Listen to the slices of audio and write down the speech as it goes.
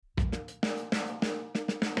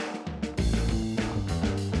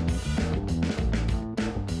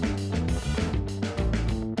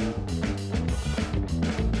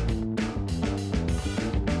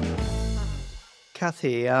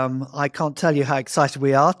Cathy, I can't tell you how excited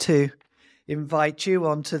we are to invite you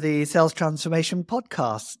onto the Sales Transformation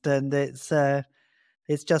podcast, and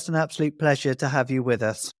it's just an absolute pleasure to have you with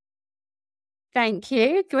us. Thank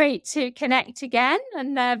you. Great to connect again,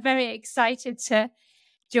 and very excited to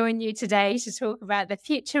join you today to talk about the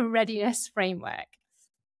Future Readiness Framework.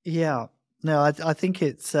 Yeah, no, I think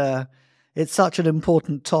it's such an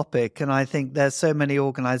important topic, and I think there's so many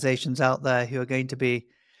organizations out there who are going to be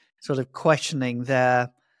sort of questioning their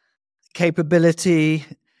capability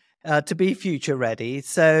to be future ready.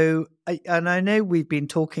 So, and I know we've been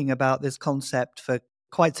talking about this concept for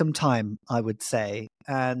quite some time, I would say,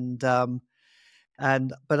 but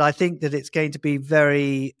I think that it's going to be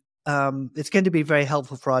very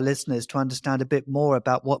helpful for our listeners to understand a bit more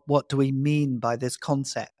about what do we mean by this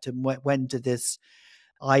concept, and when did this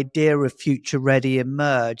idea of future ready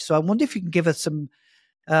emerge. So I wonder if you can give us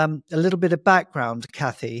a little bit of background,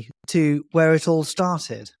 Cathy, to where it all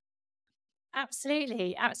started.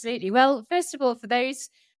 Absolutely. Well, first of all, for those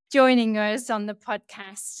joining us on the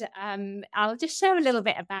podcast, I'll just share a little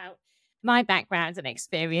bit about my background and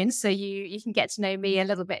experience so you can get to know me a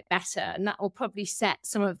little bit better, and that will probably set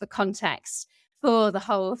some of the context for the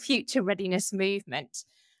whole future readiness movement.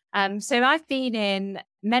 So I've been in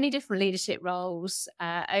many different leadership roles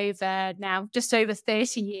over now just over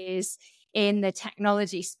 30 years in the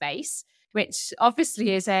technology space, which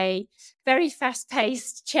obviously is a very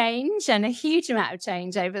fast-paced change and a huge amount of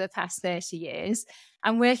change over the past 30 years.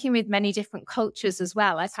 And working with many different cultures as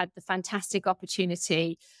well. I've had the fantastic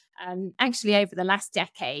opportunity, actually over the last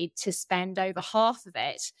decade, to spend over half of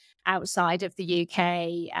it outside of the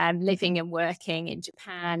UK, living and working in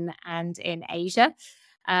Japan and in Asia.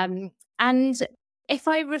 And if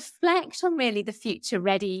I reflect on really the Future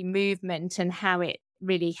Ready movement and how it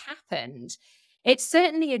really happened, it's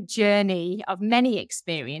certainly a journey of many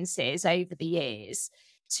experiences over the years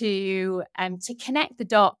to connect the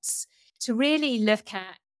dots, to really look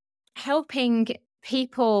at helping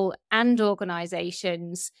people and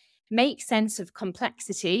organizations make sense of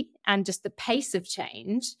complexity and just the pace of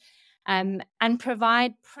change, and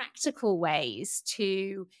provide practical ways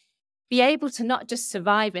to be able to not just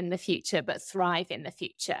survive in the future, but thrive in the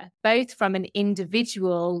future, both from an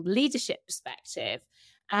individual leadership perspective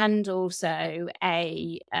and also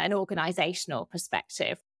an organizational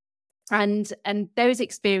perspective. And those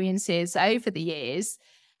experiences over the years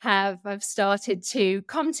have started to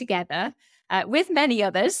come together with many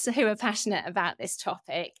others who are passionate about this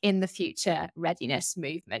topic in the future readiness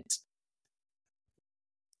movement.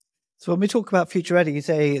 So when we talk about future ready, you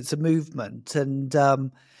say it's a movement,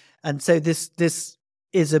 and so this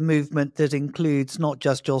is a movement that includes not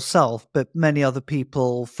just yourself, but many other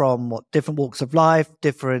people from different walks of life,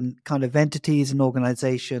 different kind of entities and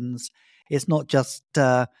organizations. It's not just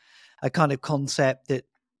a kind of concept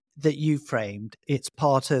that you framed. It's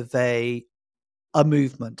part of a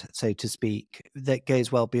movement, so to speak, that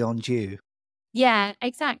goes well beyond you. Yeah,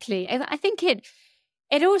 exactly. I think it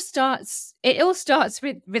all starts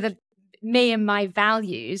with me and my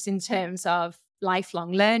values in terms of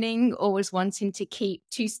lifelong learning, always wanting to keep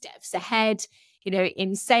 2 steps ahead,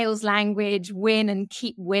 in sales language, win and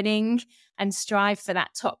keep winning and strive for that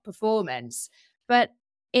top performance. But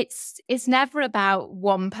it's never about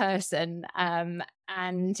one person.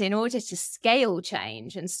 And in order to scale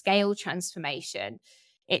change and scale transformation,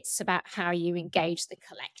 it's about how you engage the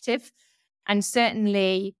collective. And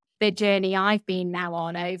certainly the journey I've been now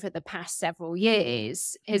on over the past several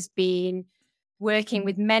years has been working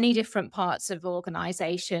with many different parts of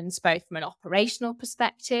organizations, both from an operational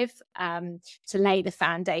perspective, to lay the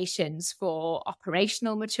foundations for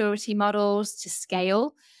operational maturity models to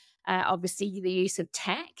scale. Obviously, the use of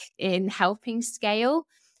tech in helping scale,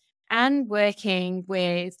 and working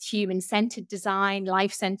with human-centered design,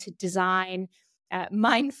 life-centered design,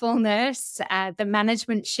 mindfulness, the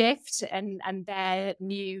management shift, and their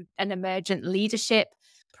new and emergent leadership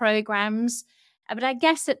programs. But I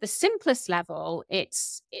guess at the simplest level,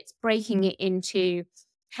 it's breaking it into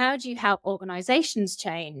how do you help organizations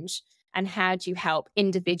change and how do you help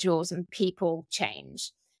individuals and people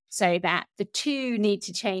change, so that the two need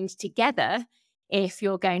to change together if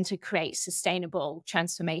you're going to create sustainable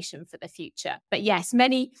transformation for the future. But yes,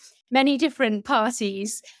 many different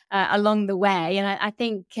parties along the way. And I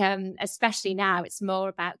think especially now, it's more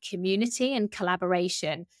about community and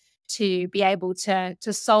collaboration to be able to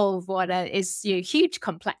solve what is huge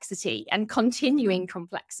complexity and continuing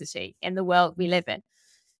complexity in the world we live in.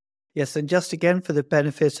 Yes, and just again for the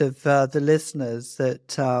benefit of the listeners,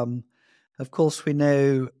 that of course we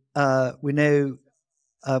know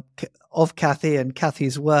of Cathy and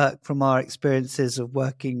Cathy's work from our experiences of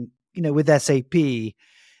working with SAP,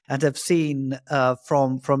 and have seen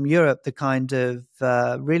from Europe the kind of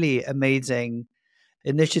really amazing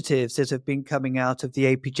initiatives that have been coming out of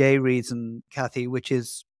the APJ region, Cathy, which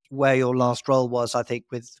is where your last role was, I think,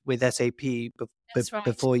 with SAP That's right.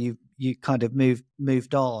 before you kind of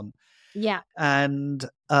moved on. Yeah. And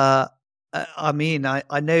I mean,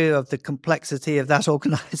 I know of the complexity of that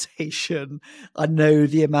organization. I know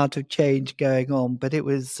the amount of change going on, but it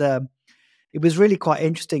was really quite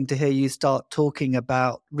interesting to hear you start talking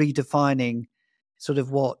about redefining sort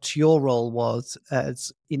of what your role was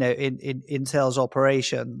as, in sales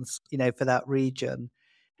operations, for that region.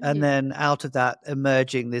 And Mm. then out of that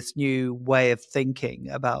emerging this new way of thinking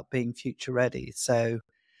about being future ready. So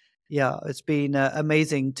yeah, it's been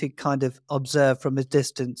amazing to kind of observe from a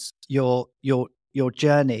distance your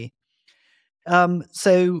journey.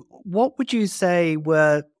 So what would you say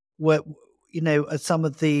were are some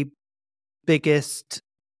of the biggest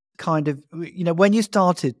kind of, when you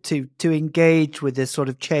started to engage with this sort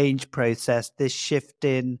of change process, this shift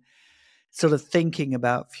in sort of thinking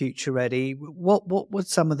about future ready, what were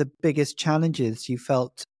some of the biggest challenges you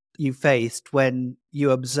felt you faced when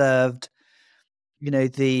you observed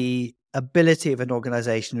the ability of an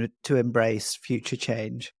organization to embrace future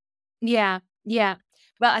change? Yeah, yeah.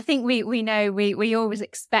 Well, I think we know we always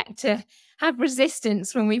expect to have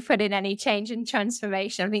resistance when we put in any change and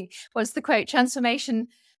transformation. I think what's the quote? Transformation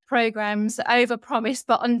programs overpromise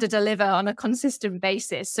but underdeliver on a consistent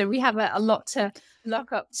basis. So we have a lot to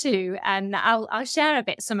look up to, and I'll share a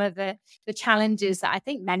bit some of the challenges that I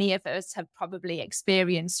think many of us have probably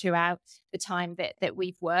experienced throughout the time that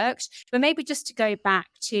we've worked. But maybe just to go back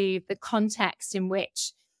to the context in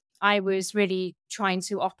which I was really trying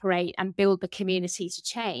to operate and build the community to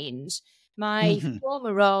change. My Mhm.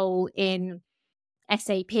 former role in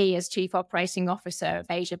SAP as Chief Operating Officer of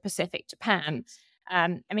Asia Pacific Japan.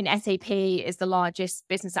 I mean, SAP is the largest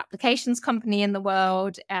business applications company in the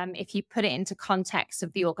world. If you put it into context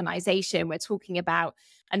of the organization, we're talking about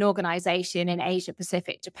an organization in Asia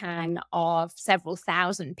Pacific Japan of several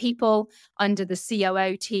thousand people. Under the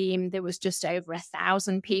COO team, there was just over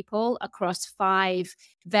 1,000 people across 5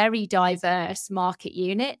 very diverse market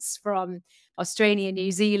units, from Australia,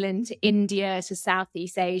 New Zealand, to India, to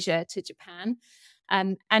Southeast Asia, to Japan.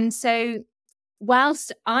 And so,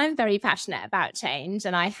 whilst I'm very passionate about change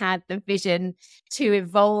and I had the vision to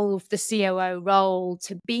evolve the COO role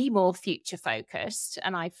to be more future focused,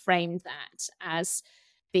 and I framed that as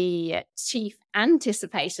the Chief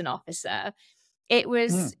Anticipation Officer,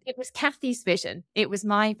 Mm. it was Cathy's vision. It was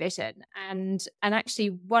my vision. And actually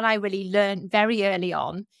what I really learned very early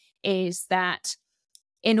on is that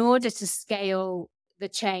in order to scale the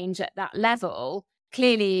change at that level,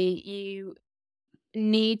 clearly you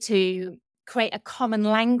need to create a common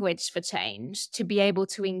language for change to be able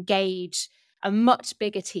to engage a much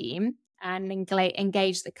bigger team and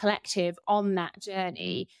engage the collective on that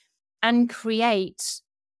journey, and create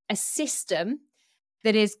a system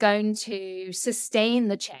that is going to sustain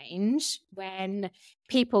the change when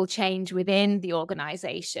people change within the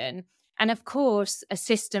organization. And of course, a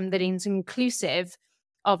system that is inclusive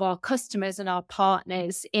of our customers and our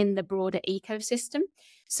partners in the broader ecosystem.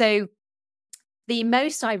 So the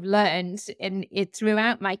most I've learned in it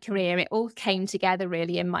throughout my career, it all came together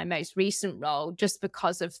really in my most recent role, just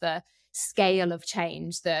because of the scale of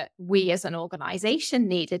change that we as an organization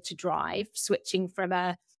needed to drive, switching from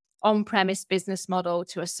a on-premise business model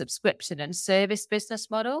to a subscription and service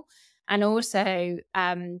business model. And also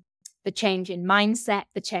the change in mindset,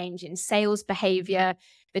 the change in sales behavior,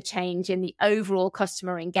 the change in the overall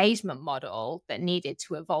customer engagement model that needed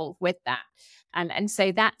to evolve with that. And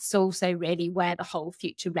so that's also really where the whole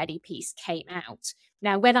future ready piece came out.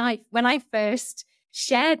 Now, when I first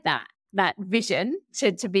shared that vision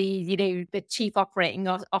to be, the chief operating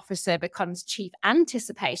officer becomes chief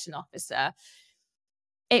anticipation officer,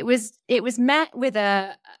 it was met with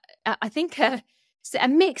I think a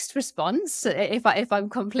mixed response, if I'm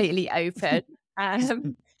completely open.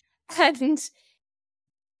 And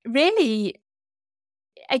really,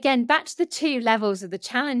 again, back to the 2 levels of the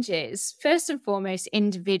challenges. First and foremost,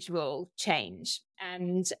 individual change,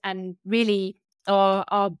 and really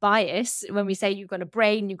our bias. When we say you've got a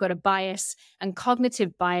brain, you've got a bias, and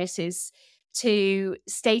cognitive biases to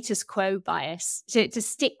status quo bias, to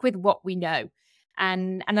stick with what we know.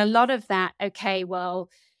 And a lot of that, okay, well,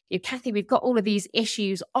 Cathy, we've got all of these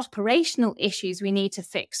issues, operational issues we need to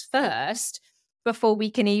fix first before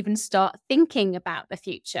we can even start thinking about the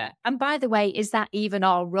future. And by the way, is that even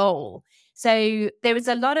our role? So there was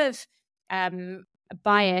a lot of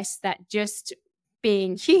bias that just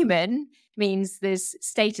being human means there's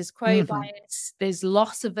status quo Mm-hmm. bias, there's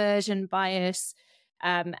loss aversion bias,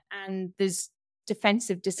 and there's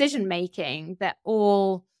defensive decision making, that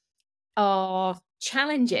all are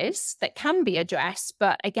challenges that can be addressed,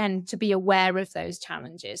 but again, to be aware of those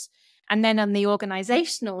challenges. And then on the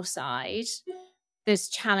organizational side, there's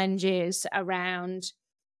challenges around,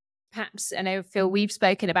 perhaps, I know, Phil, we've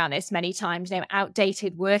spoken about this many times,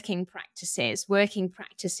 outdated working practices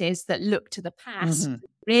that look to the past, Mm-hmm.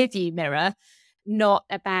 rearview mirror, not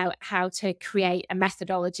about how to create a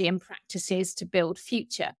methodology and practices to build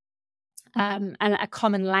future, and a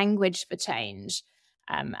common language for change,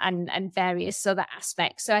 and various other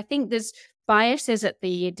aspects. So I think there's biases at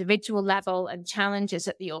the individual level and challenges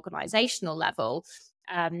at the organizational level,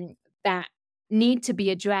 that need to be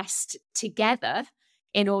addressed together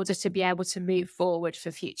in order to be able to move forward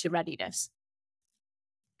for future readiness.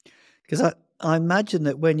 Because I imagine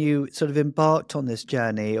that when you sort of embarked on this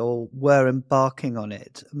journey or were embarking on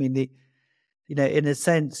it, I mean, in a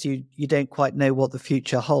sense, you don't quite know what the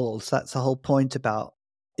future holds. That's the whole point about,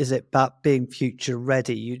 is it about being future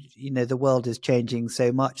ready? The world is changing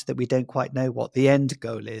so much that we don't quite know what the end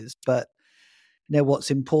goal is. But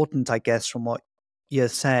what's important, I guess, from what you're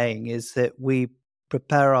saying, is that we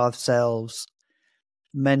prepare ourselves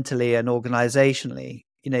mentally and organizationally,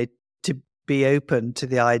 to be open to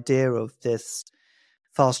the idea of this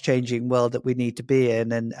fast changing world that we need to be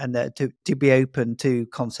in, and to be open to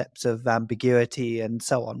concepts of ambiguity and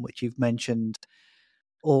so on, which you've mentioned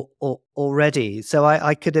already. So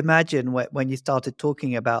I could imagine when you started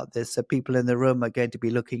talking about this, people in the room are going to be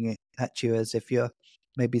looking at you as if you're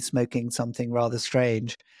maybe smoking something rather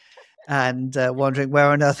strange, and wondering where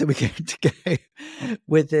on earth are we going to go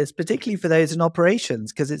with this, particularly for those in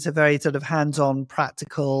operations, because it's a very sort of hands-on,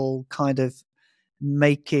 practical kind of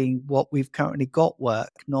making what we've currently got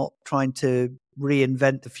work, not trying to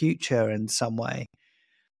reinvent the future in some way.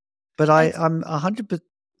 But I'm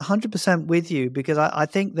 100% with you, because I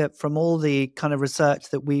think that from all the kind of research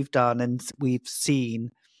that we've done and we've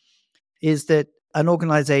seen, is that an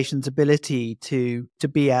organization's ability to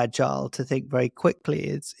be agile, to think very quickly,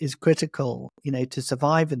 is critical, to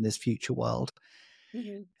survive in this future world.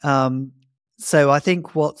 Mm-hmm. So I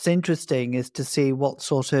think what's interesting is to see what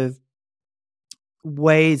sort of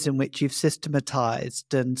ways in which you've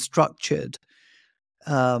systematized and structured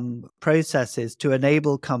processes to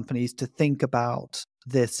enable companies to think about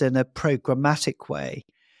this in a programmatic way.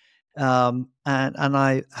 And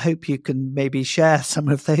I hope you can maybe share some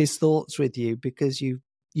of those thoughts with you, because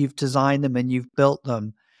you've designed them and you've built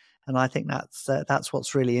them, and I think that's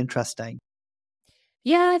what's really interesting.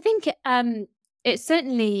 Yeah, I think it's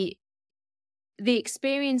certainly the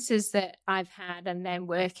experiences that I've had, and then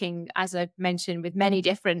working, as I've mentioned, with many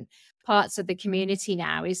different parts of the community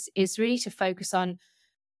now, is really to focus on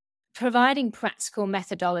providing practical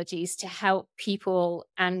methodologies to help people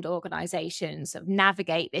and organizations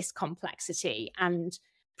navigate this complexity and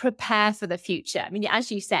prepare for the future. I mean,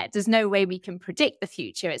 as you said, there's no way we can predict the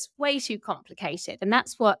future. It's way too complicated. And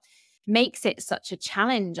that's what makes it such a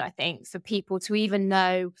challenge, I think, for people to even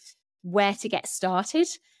know where to get started.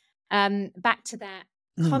 Back to that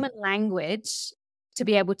common language, to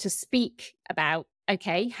be able to speak about,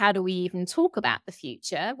 okay, how do we even talk about the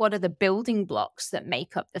future? What are the building blocks that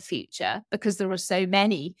make up the future? Because there are so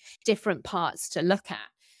many different parts to look at.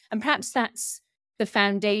 And perhaps that's the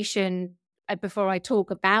foundation, before I talk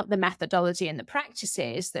about the methodology and the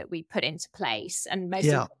practices that we put into place, and most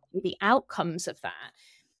importantly, the outcomes of that.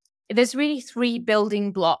 There's really 3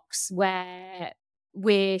 building blocks where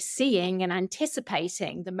we're seeing and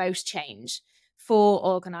anticipating the most change for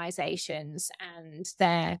organizations and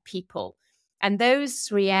their people. And those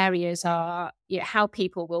 3 areas are, how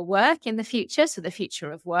people will work in the future, so the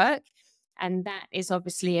future of work. And that is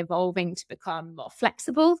obviously evolving to become more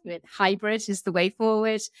flexible, with hybrid is the way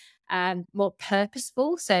forward, more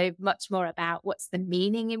purposeful, so much more about what's the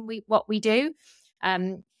meaning in what we do,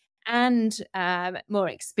 and more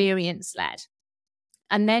experience-led.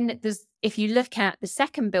 And then if you look at the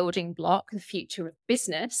second building block, the future of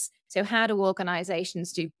business, so how do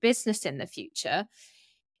organizations do business in the future?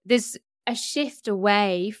 There's a shift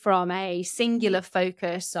away from a singular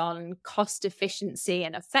focus on cost efficiency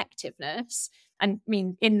and effectiveness. And I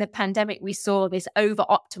mean, in the pandemic, we saw this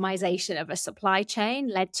over-optimization of a supply chain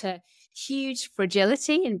led to huge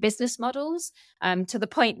fragility in business models, to the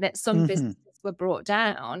point that some businesses were brought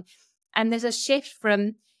down. And there's a shift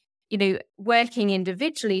from working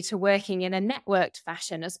individually to working in a networked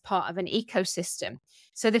fashion as part of an ecosystem.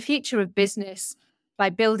 So the future of business, by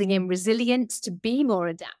building in resilience to be more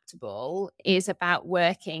adaptable is about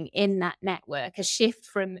working in that network, a shift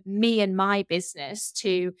from me and my business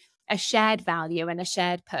to a shared value and a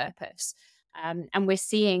shared purpose. And we're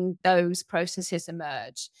seeing those processes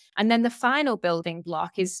emerge. And then the final building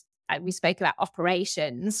block is, we spoke about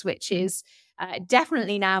operations, which is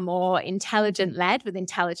definitely now more intelligent led with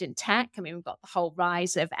intelligent tech. I mean, we've got the whole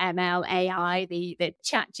rise of ML, AI, the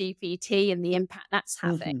chat GPT and the impact that's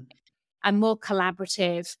having, and more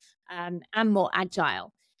collaborative and more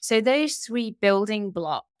agile. So those three building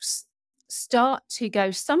blocks start to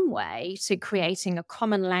go some way to creating a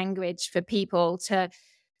common language for people to,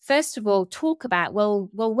 first of all, talk about,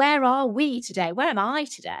 well, where are we today? Where am I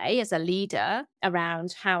today as a leader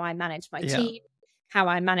around how I manage my team, how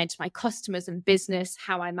I manage my customers and business,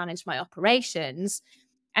 how I manage my operations?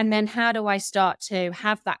 And then how do I start to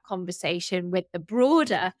have that conversation with the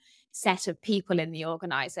broader set of people in the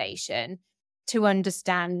organization to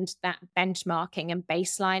understand that benchmarking and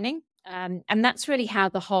baselining? And that's really how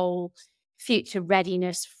the whole future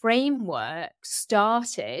readiness framework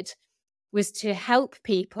started, was to help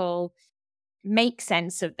people make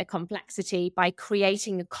sense of the complexity by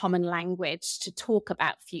creating a common language to talk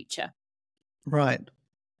about future. Right.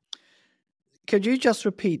 Could you just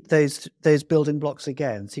repeat those building blocks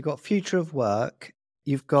again? So you've got future of work,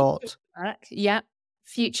 you've got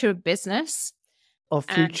future of business, or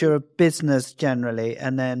future of business generally,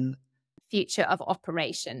 and then future of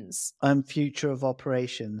operations. Future of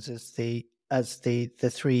operations as the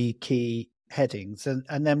three key headings,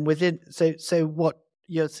 and then within. So what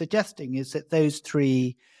you're suggesting is that those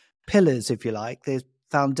three pillars, if you like, those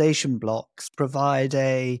foundation blocks, provide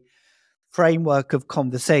a framework of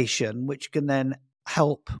conversation which can then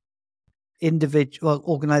help individual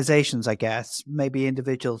organizations, I guess, maybe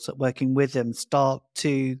individuals that working with them, start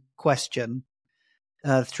to question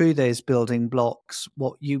through those building blocks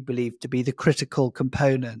what you believe to be the critical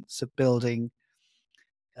components of building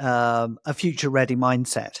a future ready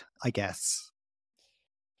mindset, I guess.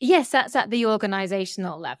 Yes, that's at the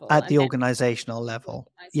organizational level. At the organizational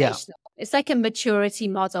level. Yeah. It's like a maturity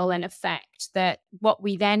model in effect, that what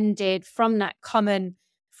we then did from that common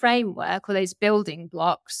framework or those building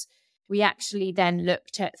blocks, we actually then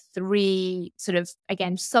looked at three sort of,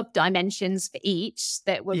 again, sub-dimensions for each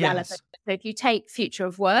that were relevant. So if you take future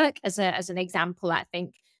of work as an example, I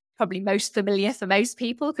think probably most familiar for most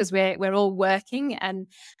people, because we're all working and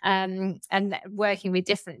working with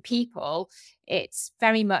different people. It's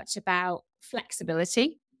very much about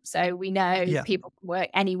flexibility. So we know people can work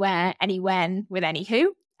anywhere, any when, with any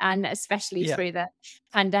who. And especially through the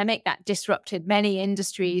pandemic, that disrupted many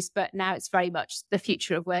industries. But now it's very much the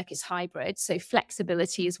future of work is hybrid. So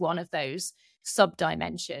flexibility is one of those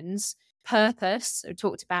sub-dimensions. Purpose, we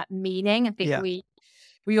talked about meaning. I think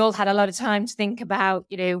we all had a lot of time to think about,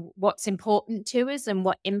 what's important to us and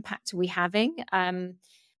what impact are we having.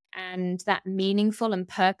 And that meaningful and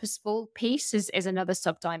purposeful piece is another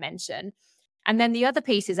sub-dimension. And then the other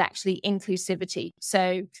piece is actually inclusivity.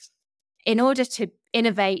 So in order to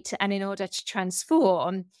innovate and in order to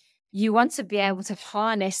transform, you want to be able to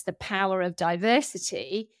harness the power of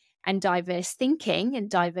diversity and diverse thinking and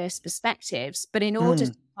diverse perspectives. But in order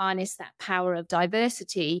to harness that power of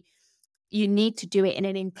diversity, you need to do it in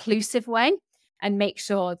an inclusive way and make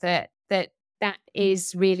sure that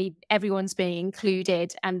is really everyone's being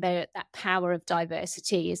included, and that power of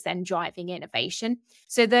diversity is then driving innovation.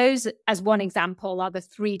 So those, as one example, are the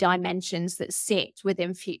three dimensions that sit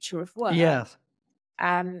within future of work. Yes.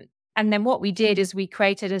 And then what we did is we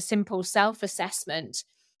created a simple self-assessment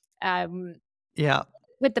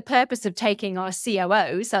with the purpose of taking our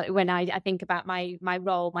COOs. So when I think about my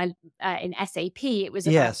role in SAP, it was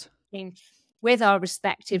about working with our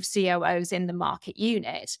respective COOs in the market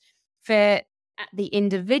unit for at the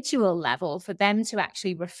individual level, for them to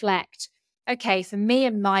actually reflect, okay, for me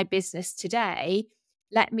and my business today,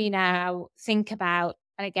 let me now think about,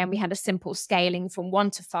 and again, we had a simple scaling from 1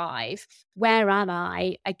 to 5. Where am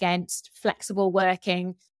I against flexible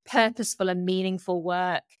working, purposeful and meaningful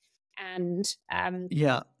work, and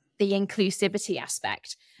the inclusivity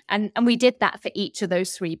aspect? And we did that for each of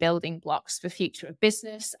those three building blocks, for future of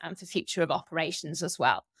business and for future of operations as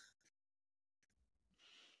well.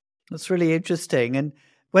 That's really interesting. And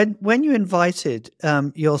when you invited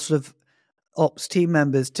your sort of ops team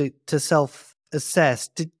members to self-assess,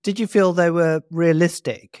 did you feel they were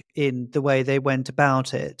realistic in the way they went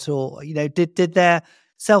about it? Or, did their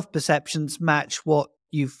self-perceptions match what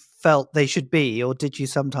you felt they should be? Or did you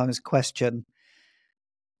sometimes question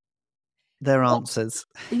their answers?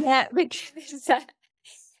 Yeah, because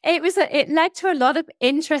it led to a lot of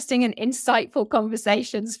interesting and insightful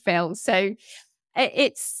conversations, Phil. So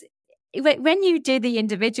It's when you do the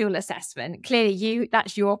individual assessment, clearly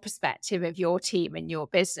that's your perspective of your team and your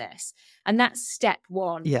business. And that's step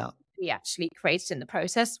one Yeah. we actually created in the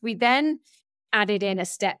process. We then added in a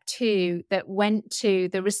step two that went to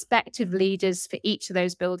the respective leaders for each of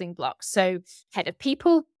those building blocks. So head of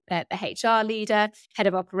people, the HR leader, head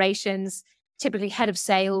of operations, typically head of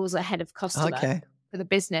sales or head of customer for the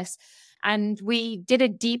business. And we did a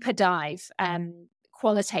deeper dive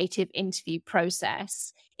qualitative interview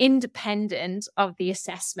process independent of the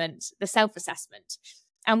assessment, the self-assessment.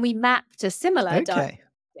 And we mapped a similar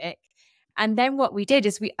diagnostic. And then what we did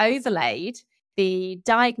is we overlaid the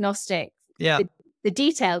diagnostic, the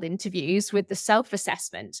detailed interviews with the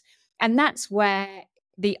self-assessment. And that's where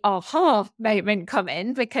the aha moment come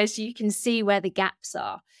in, because you can see where the gaps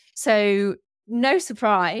are. So no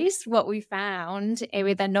surprise, what we found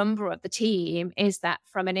with a number of the team is that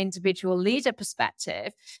from an individual leader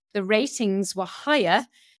perspective, the ratings were higher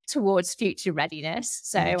towards future readiness.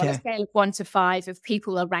 So on a scale of 1 to 5, if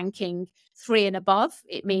people are ranking 3 and above,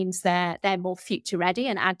 it means they're more future ready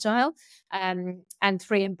and agile, and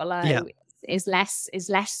 3 and below is less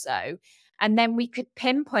so. And then we could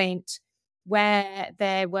pinpoint where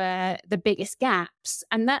there were the biggest gaps,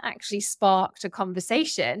 and that actually sparked a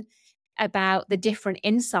conversation about the different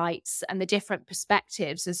insights and the different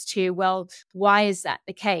perspectives as to, well, why is that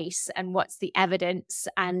the case, and what's the evidence,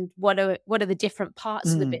 and what are the different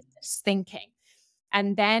parts of the business thinking.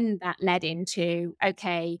 And then that led into,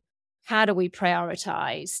 okay, how do we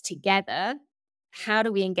prioritize together? How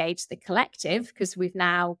do we engage the collective? Because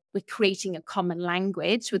we're creating a common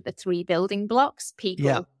language with the 3 building blocks,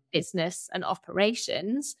 people, business, and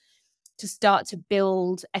operations, to start to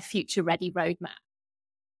build a future ready roadmap.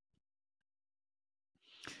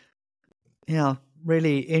 Yeah,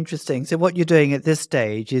 really interesting. So what you're doing at this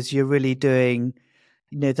stage is you're really doing,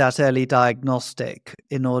 that early diagnostic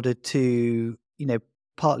in order to,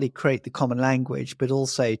 partly create the common language, but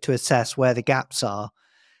also to assess where the gaps are.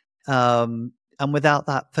 And without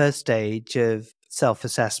that first stage of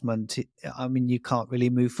self-assessment, I mean, you can't really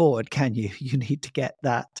move forward, can you? You need to get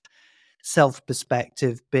that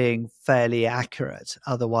self-perspective being fairly accurate.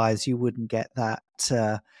 Otherwise, you wouldn't get that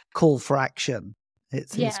call for action.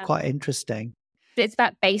 It's quite interesting. It's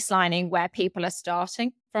about baselining where people are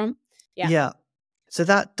starting from. Yeah. So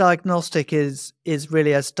that diagnostic is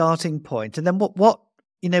really a starting point. And then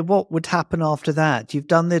what would happen after that? You've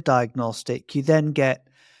done the diagnostic, you then get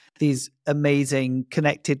these amazing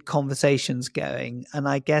connected conversations going. And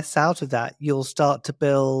I guess out of that, you'll start to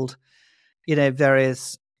build,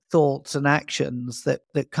 various thoughts and actions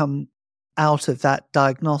that come out of that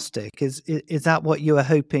diagnostic. Is that what you were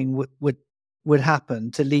hoping would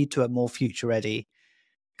happen to lead to a more future ready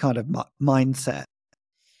kind of mindset?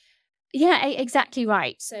 Yeah, exactly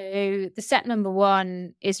right. So the step number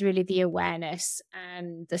 1 is really the awareness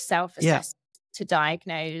and the self-assessment to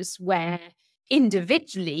diagnose where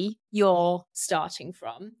individually you're starting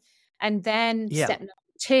from. And then step number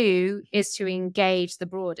 2 is to engage the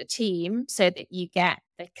broader team so that you get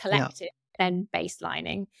the collective then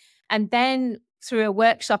baselining. And then through a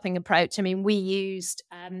workshopping approach, I mean, we used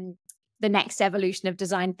the next evolution of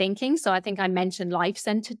design thinking. So I think I mentioned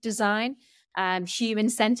life-centered design,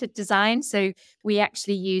 human-centered design. So we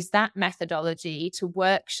actually use that methodology to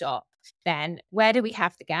workshop then where do we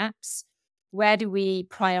have the gaps? Where do we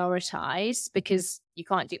prioritize? Because you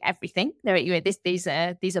can't do everything. These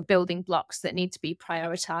are building blocks that need to be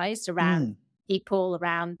prioritized around people,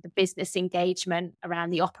 around the business engagement, around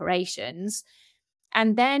the operations.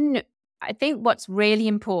 And then I think what's really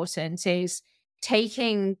important is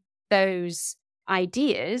taking those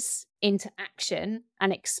ideas into action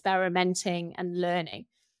and experimenting and learning.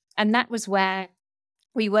 And that was where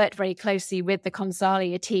we worked very closely with the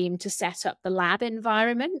Consalia team to set up the lab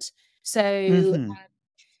environment. So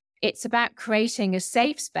it's about creating a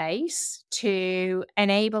safe space to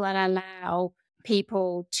enable and allow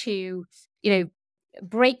people to,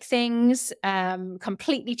 break things,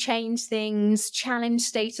 completely change things, challenge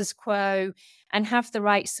status quo, and have the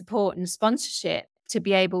right support and sponsorship to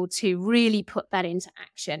be able to really put that into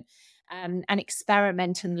action, and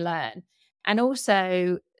experiment and learn. And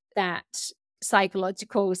also that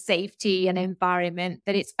psychological safety and environment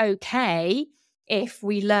that it's okay if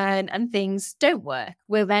we learn and things don't work.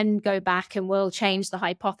 We'll then go back and we'll change the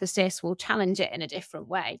hypothesis, we'll challenge it in a different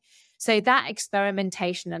way. So that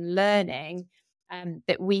experimentation and learning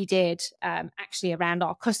that we did actually around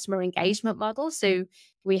our customer engagement model. So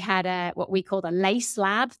we had what we called a LACE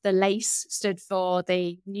lab. The LACE stood for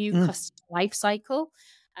the new customer life cycle.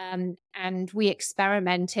 And we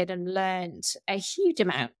experimented and learned a huge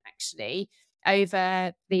amount, actually,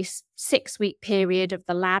 over this 6-week period of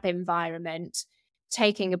the lab environment,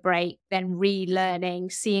 taking a break, then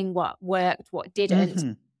relearning, seeing what worked, what didn't,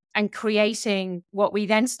 Mm-hmm. and creating what we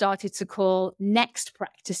then started to call next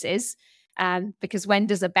practices. Because when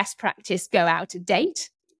does a best practice go out of date?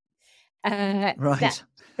 That Right.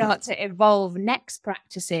 start to evolve next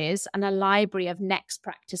practices and a library of next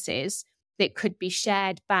practices that could be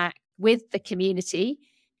shared back with the community,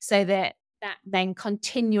 so that then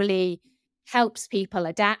continually helps people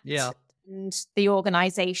adapt, Yeah. and the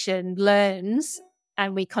organization learns,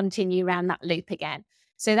 and we continue around that loop again.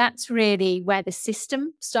 So that's really where the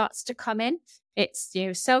system starts to come in. It's,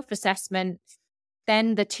 self-assessment,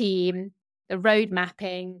 then the team, the road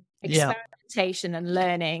mapping, Yeah. experimentation and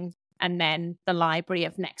learning, and then the library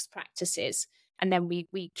of next practices. And then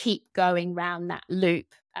we keep going round that loop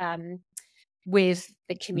with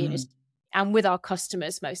the community and with our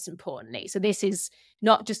customers, most importantly. So this is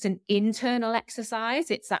not just an internal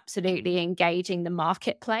exercise, it's absolutely engaging the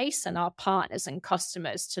marketplace and our partners and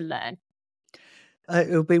customers to learn.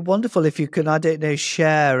 It would be wonderful if you could, I don't know,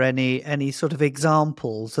 share any sort of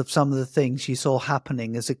examples of some of the things you saw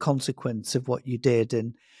happening as a consequence of what you did,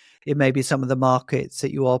 and it may be some of the markets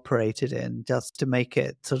that you operated in, just to make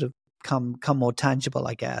it sort of come more tangible,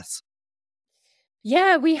 I guess.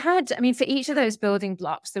 Yeah, we had, for each of those building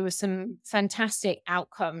blocks, there were some fantastic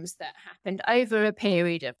outcomes that happened over a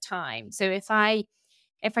period of time. So if I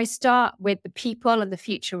start with the people and the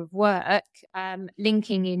future of work,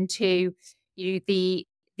 linking into the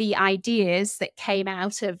ideas that came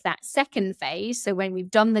out of that second phase. So when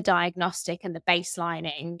we've done the diagnostic and the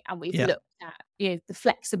baselining, and we've Yeah. looked at the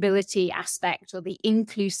flexibility aspect or the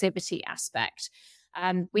inclusivity aspect,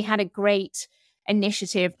 we had a great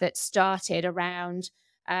initiative that started around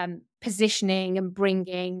positioning and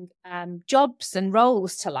bringing jobs and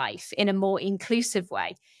roles to life in a more inclusive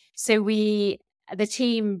way. So the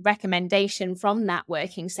team recommendation from that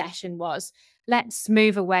working session was, let's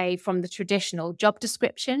move away from the traditional job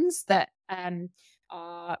descriptions that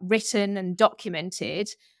are written and documented,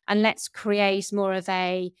 and let's create more of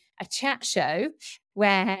a chat show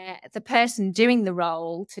where the person doing the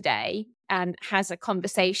role today has a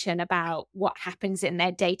conversation about what happens in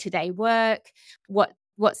their day-to-day work,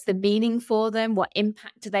 what's the meaning for them, what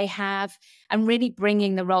impact do they have, and really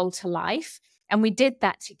bringing the role to life. And we did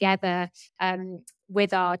that together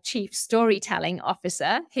with our chief storytelling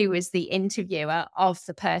officer, who was the interviewer of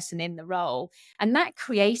the person in the role. And that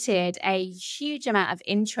created a huge amount of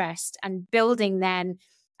interest and building then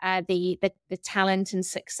the talent and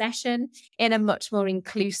succession in a much more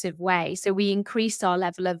inclusive way. So we increased our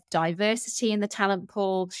level of diversity in the talent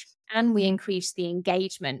pool, and we increased the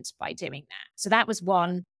engagement by doing that. So that was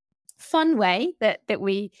one fun way that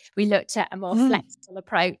we looked at a more flexible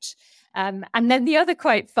approach. And then the other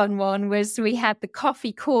quite fun one was we had the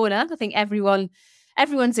coffee corner. I think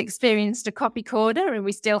everyone's experienced a coffee corner, and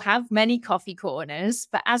we still have many coffee corners.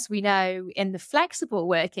 But as we know, in the flexible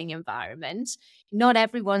working environment, not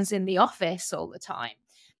everyone's in the office all the time.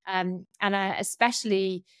 And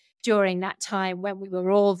especially during that time when we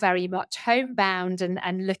were all very much homebound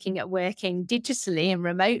and looking at working digitally and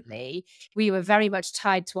remotely, we were very much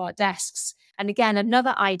tied to our desks. And again,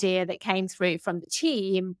 another idea that came through from the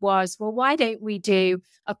team was, well, why don't we do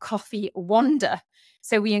a coffee wander?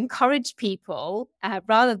 So we encourage people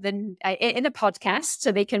rather than in a podcast,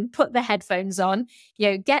 so they can put the headphones on,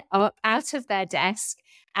 get up out of their desk,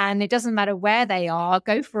 and it doesn't matter where they are,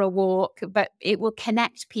 go for a walk, but it will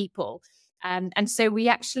connect people. And so we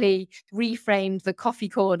actually reframed the coffee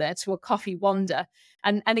corner to a coffee wander.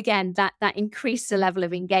 And again, that increased the level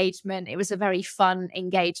of engagement. It was a very fun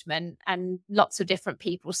engagement, and lots of different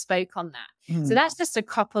people spoke on that. So that's just a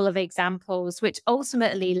couple of examples, which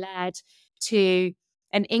ultimately led to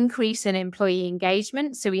an increase in employee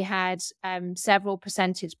engagement. So we had several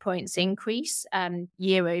percentage points increase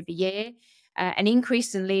year over year, an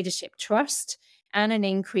increase in leadership trust, and an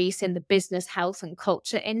increase in the business health and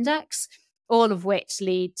culture index, all of which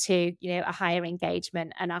lead to a higher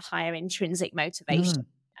engagement and a higher intrinsic motivation.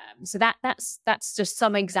 So that's just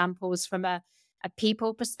some examples from a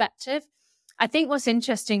people perspective. I think what's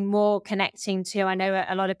interesting, more connecting to, I know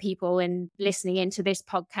a lot of people in listening into this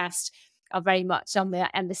podcast are very much on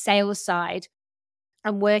the sales side,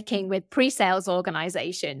 and working with pre-sales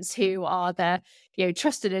organizations who are the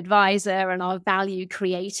trusted advisor and our value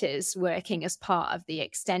creators, working as part of the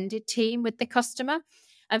extended team with the customer.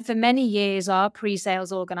 And for many years, our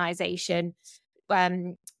pre-sales organization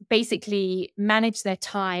basically managed their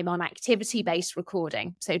time on activity-based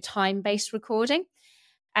recording, so time-based recording.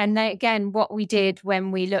 And then again, what we did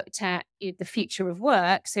when we looked at the future of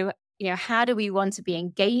work, so how do we want to be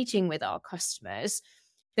engaging with our customers?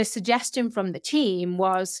 The suggestion from the team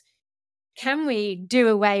was, can we do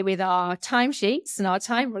away with our timesheets and our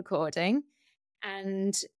time recording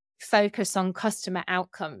and focus on customer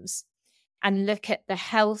outcomes and look at the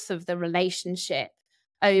health of the relationship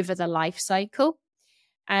over the life cycle?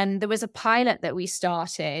 And there was a pilot that we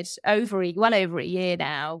started well over a year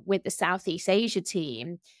now with the Southeast Asia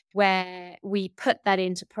team, where we put that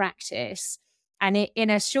into practice. And in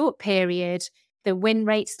a short period, the win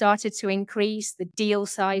rate started to increase, the deal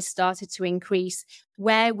size started to increase,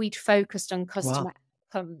 where we'd focused on customer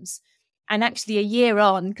outcomes. And actually a year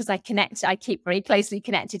on, because I keep very closely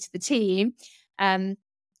connected to the team,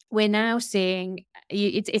 we're now seeing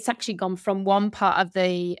it's actually gone from one part of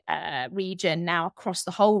the region now across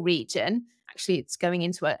the whole region. Actually, it's going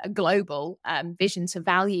into a global vision to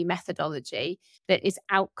value methodology that is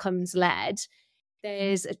outcomes led.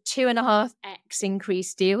 There's a 2.5x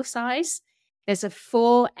increased deal size. There's a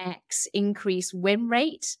 4x increased win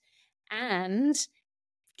rate. And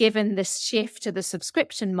given this shift to the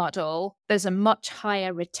subscription model, there's a much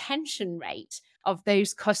higher retention rate of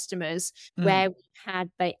those customers where we had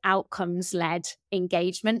the outcomes-led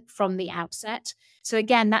engagement from the outset. So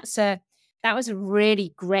again, that was a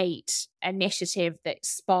really great initiative that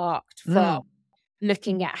sparked from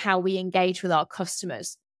looking at how we engage with our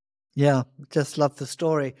customers. Yeah, just love the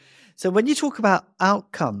story. So when you talk about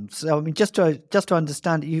outcomes, I mean, just to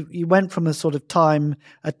understand, you went from a sort of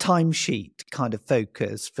timesheet kind of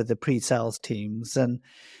focus for the pre-sales teams, and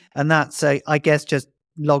that's I guess just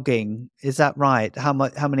logging. Is that right? How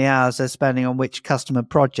many hours they're spending on which customer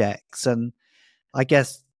projects, and I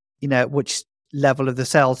guess which level of the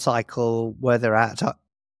sales cycle where they're at.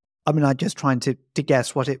 I mean, I'm just trying to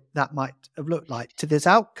guess what that might have looked like to this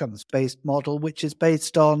outcomes-based model, which is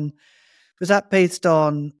based on, was that based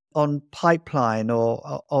on pipeline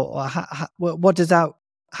or what does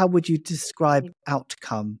how would you describe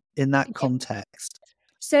outcome in that context?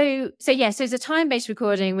 So the time-based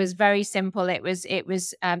recording was very simple. It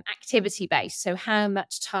was activity-based. So how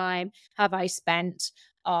much time have I spent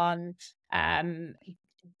on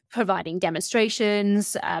providing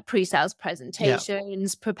demonstrations, pre-sales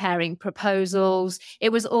presentations, preparing proposals?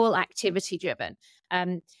 It was all activity driven.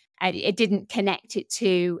 And it didn't connect it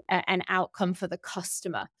to an outcome for the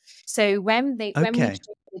customer. So when we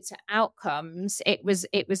shifted to outcomes, it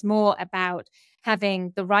was more about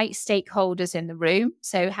having the right stakeholders in the room.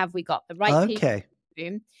 So have we got the right people in the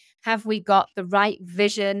room? Have we got the right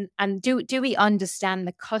vision? And do we understand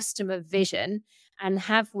the customer vision? And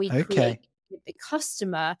have we created with the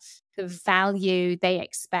customer the value they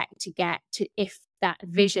expect to get if that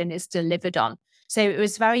vision is delivered on? So it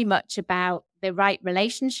was very much about the right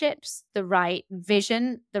relationships, the right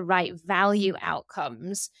vision, the right value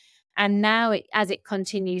outcomes. And now as it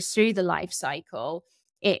continues through the life cycle,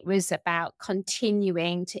 it was about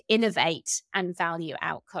continuing to innovate and value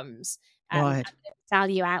outcomes. And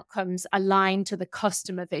value outcomes aligned to the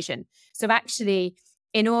customer vision. So actually,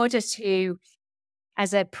 in order to,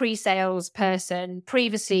 as a pre-sales person,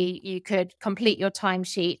 previously you could complete your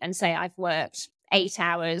timesheet and say, I've worked 8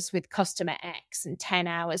 hours with customer X and 10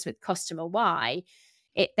 hours with customer Y.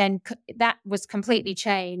 That was completely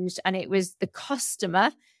changed, and it was the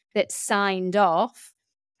customer that signed off.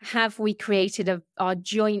 Have we created our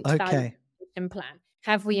joint value plan?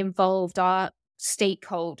 Have we involved our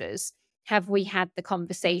stakeholders? Have we had the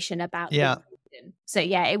conversation about the vision? So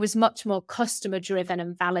it was much more customer driven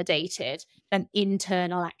and validated than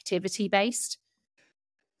internal activity based.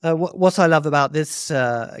 What I love about this,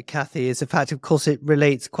 Cathy, is the fact, of course, it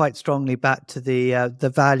relates quite strongly back to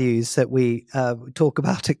the values that we talk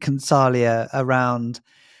about at Consalia around,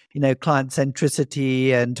 client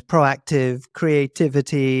centricity and proactive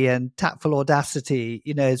creativity and tactful audacity,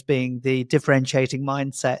 as being the differentiating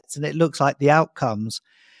mindsets. And it looks like the outcomes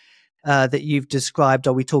that you've described.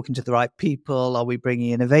 Are we talking to the right people? Are we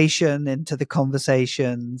bringing innovation into the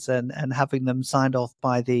conversations and having them signed off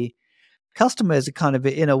by the customers? Are kind of,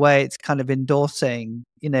 in a way, it's kind of endorsing,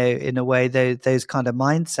 in a way, those kind of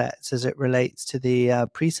mindsets as it relates to the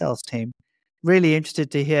pre-sales team. Really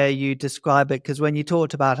interested to hear you describe it, because when you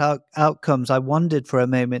talked about outcomes, I wondered for a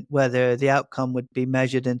moment whether the outcome would be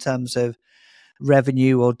measured in terms of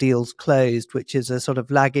revenue or deals closed, which is a sort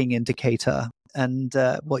of lagging indicator. And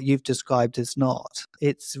what you've described is not.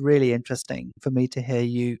 It's really interesting for me to hear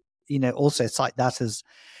you, also cite that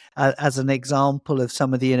as an example of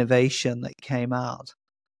some of the innovation that came out.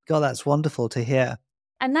 God, that's wonderful to hear.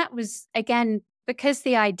 And that was, again, because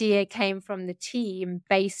the idea came from the team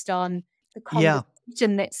based on the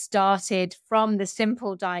conversation that started from the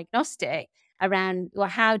simple diagnostic. around, well,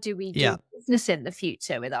 how do we Yeah. do business in the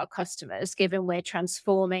future with our customers, given we're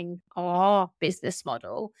transforming our business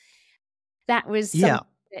model. That was Yeah. something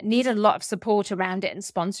that needed a lot of support around it and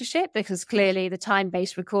sponsorship, because clearly the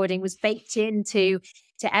time-based recording was baked into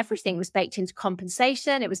everything. It was baked into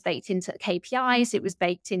compensation, it was baked into KPIs, it was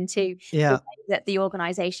baked into the Yeah. way that the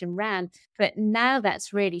organization ran. But now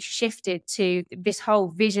that's really shifted to this whole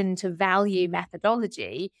vision to value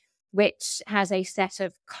methodology, which has a set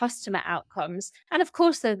of customer outcomes. And of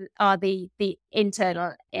course, there are the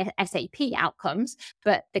internal SAP outcomes,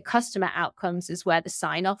 but the customer outcomes is where the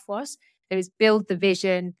sign-off was. It was build the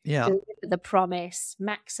vision, Yeah. deliver the promise,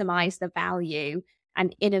 maximize the value,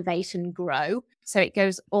 and innovate and grow. So it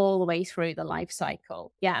goes all the way through the life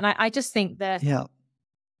cycle. Yeah. And I just think that Yeah.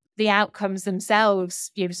 the outcomes themselves,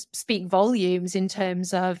 speak volumes in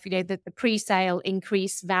terms of, the pre-sale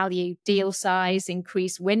increase value, deal size,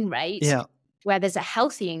 increase win rate, Yeah. where there's a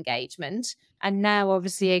healthy engagement, and now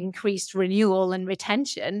obviously increased renewal and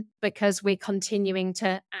retention because we're continuing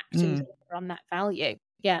to act and deliver on that value.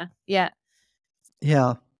 Yeah. Yeah.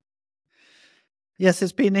 Yeah. Yes,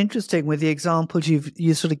 it's been interesting with the examples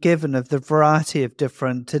you sort of given of the variety of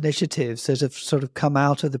different initiatives that have sort of come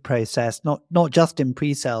out of the process, not just in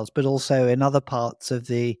pre-sales, but also in other parts of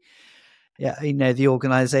the the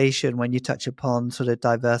organization, when you touch upon sort of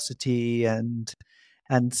diversity and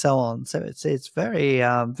so on. So it's very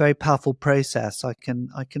very powerful process. I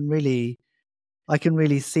can really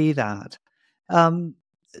see that.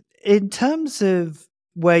 In terms of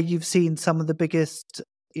where you've seen some of the biggest,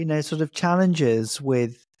 sort of challenges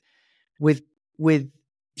with with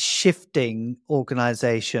shifting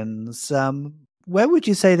organizations, where would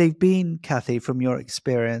you say they've been, Cathy, from your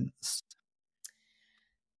experience?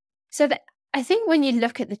 So I think when you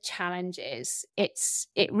look at the challenges,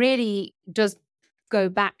 it really does go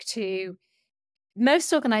back to,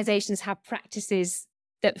 most organizations have practices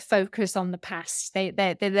that focus on the past. They're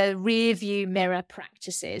the rear view mirror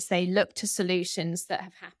practices. They look to solutions that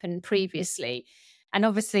have happened previously. And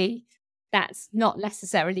obviously, that's not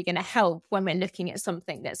necessarily going to help when we're looking at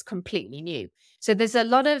something that's completely new. So there's a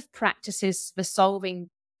lot of practices for solving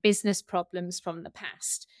business problems from the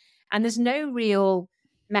past. And there's no real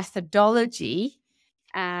methodology,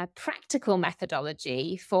 practical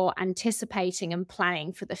methodology for anticipating and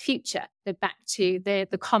planning for the future. They're back to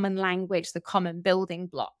the common language, the common building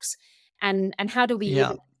blocks, and how do we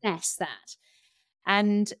Yeah. even assess that?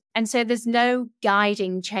 And so there's no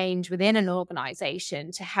guiding change within an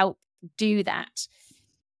organization to help do that.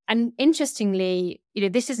 And interestingly,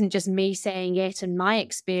 this isn't just me saying it and my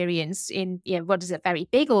experience in, what is a very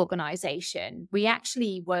big organization. We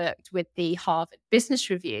actually worked with the Harvard Business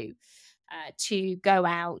Review to go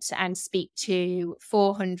out and speak to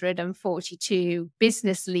 442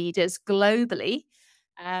 business leaders globally.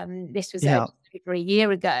 This was Yeah. over a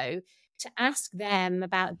year ago, to ask them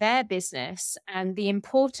about their business and the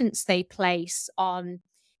importance they place on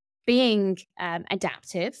being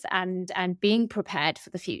adaptive and being prepared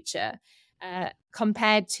for the future,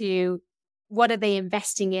 compared to what are they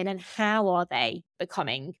investing in and how are they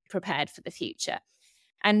becoming prepared for the future.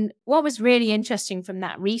 And what was really interesting from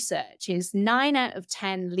that research is 9 out of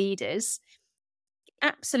 10 leaders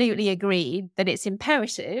absolutely agreed that it's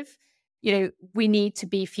imperative, we need to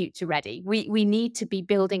be future ready. We need to be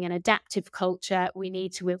building an adaptive culture. We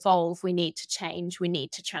need to evolve. We need to change. We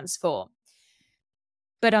need to transform.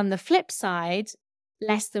 But on the flip side,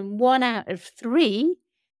 less than 1 out of 3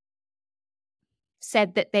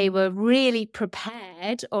 said that they were really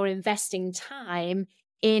prepared or investing time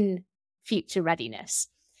in future readiness.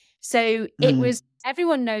 So it was,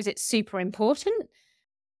 everyone knows it's super important,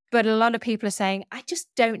 but a lot of people are saying, I just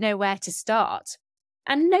don't know where to start.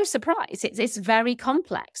 And no surprise, it's very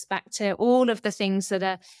complex, back to all of the things that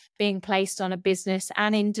are being placed on a business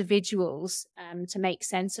and individuals to make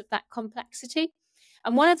sense of that complexity.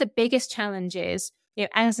 And one of the biggest challenges,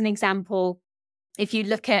 as an example, if you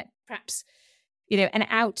look at perhaps, an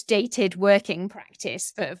outdated working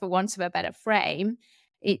practice, for want of a better frame,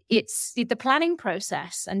 it's the planning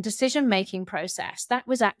process and decision-making process. That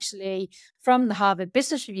was actually from the Harvard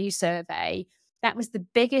Business Review survey. That was the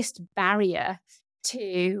biggest barrier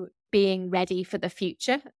to being ready for the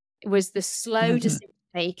future. It was the slow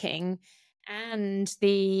decision-making and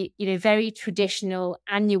the, very traditional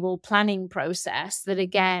annual planning process that,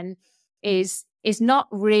 again, is not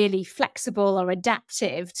really flexible or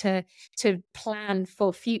adaptive to plan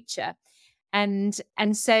for future. And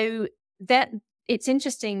so that it's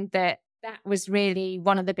interesting that was really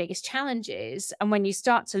one of the biggest challenges. And when you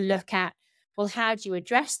start to look at, well, how do you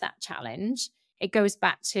address that challenge? It goes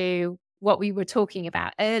back to what we were talking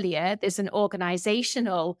about earlier. There's an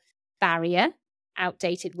organizational barrier,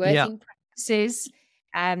 outdated working practices,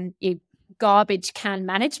 garbage can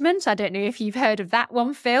management. I don't know if you've heard of that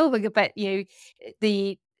one, Phil, but a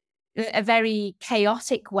very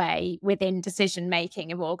chaotic way within decision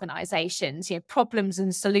making of organizations. Problems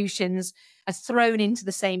and solutions are thrown into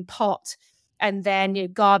the same pot, and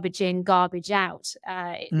then garbage in, garbage out.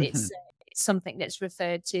 It's something that's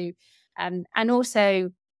referred to, and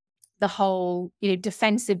also the whole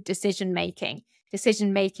defensive decision making.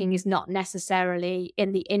 Decision making is not necessarily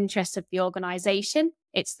in the interest of the organization.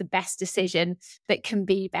 It's the best decision that can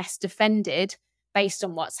be best defended based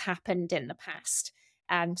on what's happened in the past.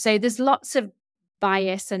 So there's lots of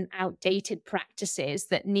bias and outdated practices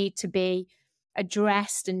that need to be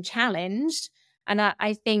addressed and challenged. And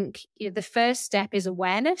I think the first step is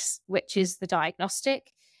awareness, which is the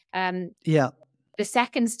diagnostic. The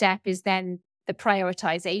second step is then the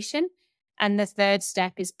prioritization. And the third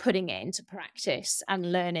step is putting it into practice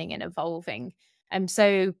and learning and evolving.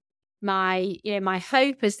 So my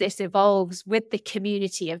hope as this evolves with the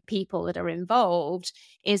community of people that are involved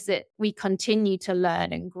is that we continue to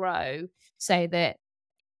learn and grow so that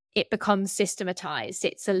it becomes systematized.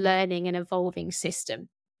 It's a learning and evolving system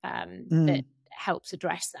that helps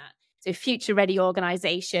address that. So future ready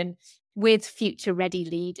organization with future ready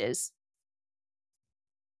leaders.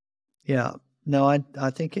 Yeah, no, I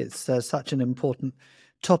think it's such an important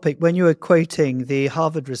topic. When you were quoting the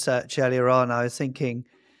Harvard research earlier on, I was thinking,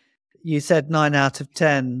 you said 9 out of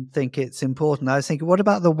 10 think it's important. I was thinking, what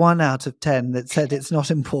about the 1 out of 10 that said it's not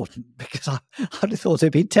important? Because I'd have thought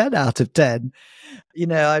it'd be 10 out of 10. Which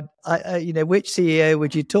CEO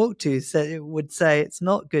would you talk to would say it's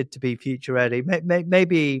not good to be future ready?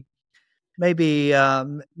 Maybe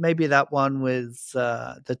that one was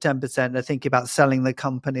the 10% are thinking about selling the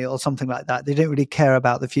company or something like that. They don't really care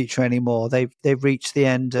about the future anymore. They've reached the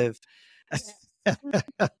end of.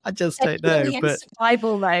 I just don't know. But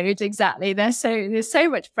survival mode, exactly. There's so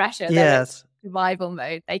much pressure. Yes, survival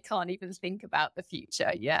mode. They can't even think about the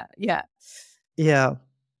future. Yeah.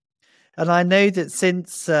 And I know that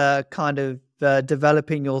since kind of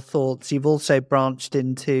developing your thoughts, you've also branched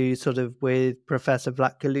into sort of with Professor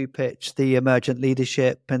Vlatko Lupic, the emergent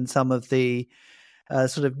leadership and some of the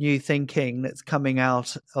sort of new thinking that's coming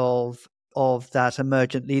out of that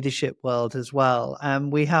emergent leadership world as well.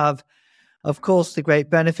 And we have, of course, the great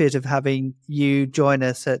benefit of having you join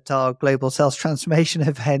us at our Global Sales Transformation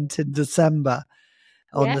event in December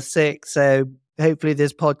on the 6th. So hopefully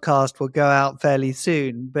this podcast will go out fairly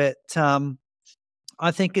soon. But I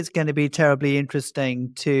think it's going to be terribly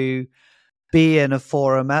interesting to be in a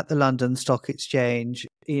forum at the London Stock Exchange,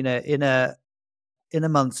 in a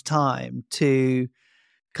month's time to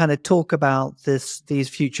kind of talk about these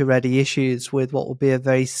future ready issues with what will be a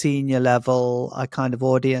very senior level kind of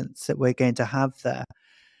audience that we're going to have there.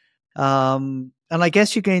 And I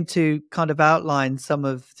guess you're going to kind of outline some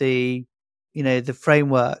of the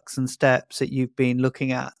frameworks and steps that you've been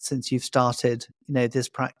looking at since you've started, this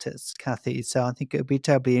practice, Cathy. So I think it would be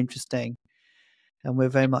terribly interesting. And we're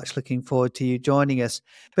very much looking forward to you joining us.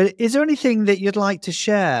 But is there anything that you'd like to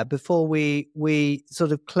share before we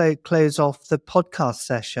sort of close off the podcast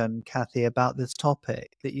session, Cathy, about this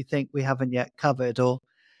topic that you think we haven't yet covered? Or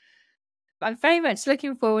I'm very much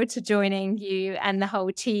looking forward to joining you and the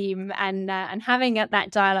whole team and having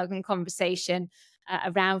that dialogue and conversation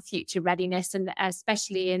around future readiness, and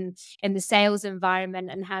especially in the sales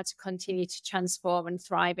environment, and how to continue to transform and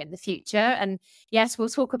thrive in the future. And yes, we'll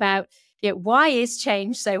talk about why is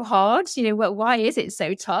change so hard? Why is it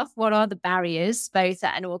so tough? What are the barriers, both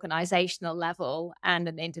at an organizational level and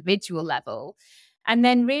an individual level? And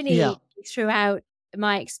then really throughout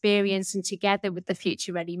my experience and together with the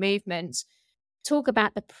Future Ready movement, talk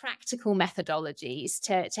about the practical methodologies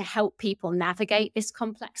to help people navigate this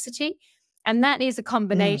complexity. And that is a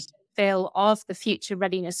combination, Phil, of the future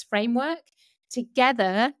readiness framework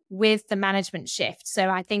together with the management shift. So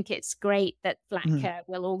I think it's great that Vlatko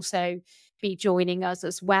will also be joining us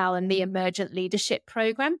as well in the emergent leadership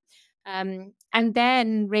program. And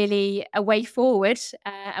then really a way forward.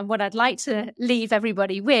 And what I'd like to leave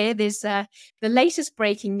everybody with is the latest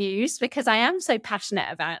breaking news, because I am so passionate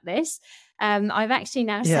about this. I've actually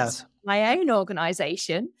now set up my own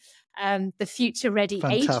organization, the Future Ready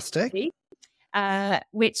Agency,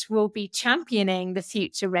 which will be championing the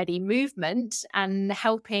Future Ready movement and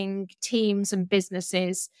helping teams and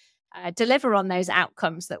businesses deliver on those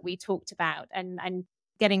outcomes that we talked about, and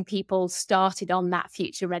getting people started on that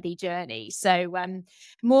Future Ready journey. So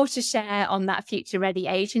more to share on that Future Ready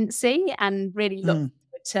agency, and really look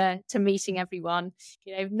forward to meeting everyone.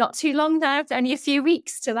 Not too long now, only a few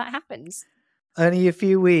weeks till that happens. Only a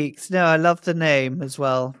few weeks. No, I love the name as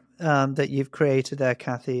well. that you've created there,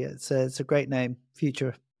 Cathy. It's a great name,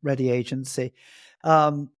 Future Ready Agency.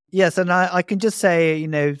 Yes, and I can just say,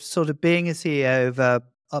 sort of being a CEO of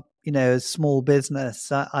a small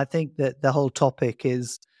business, I think that the whole topic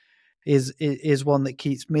is one that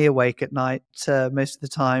keeps me awake at night most of the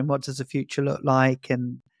time. What does the future look like,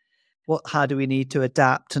 and how do we need to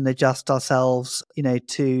adapt and adjust ourselves,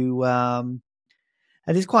 to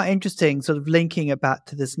and it's quite interesting, sort of linking it back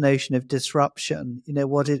to this notion of disruption.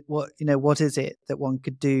 What is it that one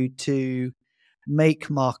could do to make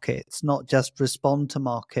markets, not just respond to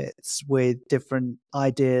markets with different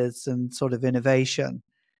ideas and sort of innovation.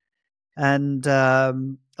 And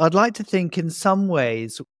I'd like to think in some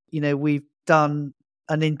ways, we've done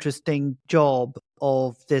an interesting job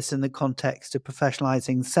of this in the context of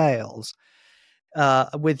professionalizing sales,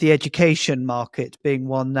 with the education market being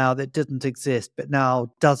one now that didn't exist, but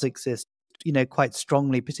now does exist, quite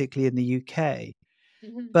strongly, particularly in the UK.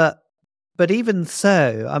 Mhm. But even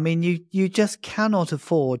so, I mean, you just cannot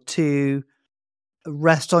afford to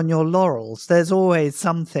rest on your laurels. There's always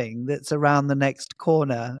something that's around the next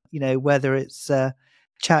corner, whether it's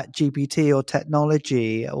chat GPT or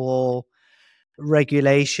technology or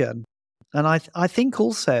regulation. And I think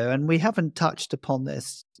also, and we haven't touched upon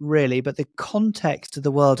this really, but the context of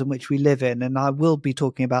the world in which we live in, and I will be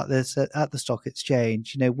talking about this at the stock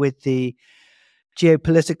exchange, with the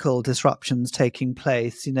geopolitical disruptions taking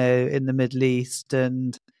place, in the Middle East,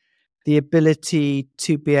 and the ability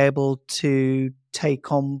to be able to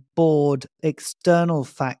take on board external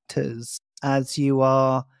factors as you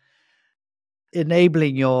are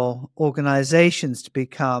enabling your organizations to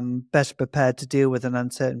become better prepared to deal with an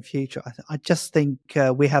uncertain future. I just think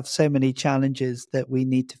we have so many challenges that we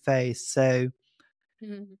need to face. So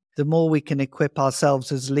the more we can equip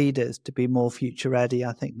ourselves as leaders to be more future ready,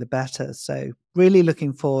 I think the better. So really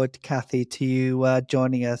looking forward, Cathy, to you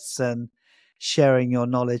joining us and sharing your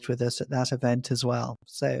knowledge with us at that event as well.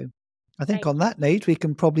 So I think on that note, we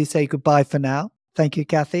can probably say goodbye for now. Thank you,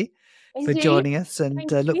 Cathy, for joining us,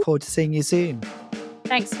 and look forward to seeing you soon.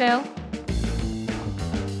 Thanks, Phil.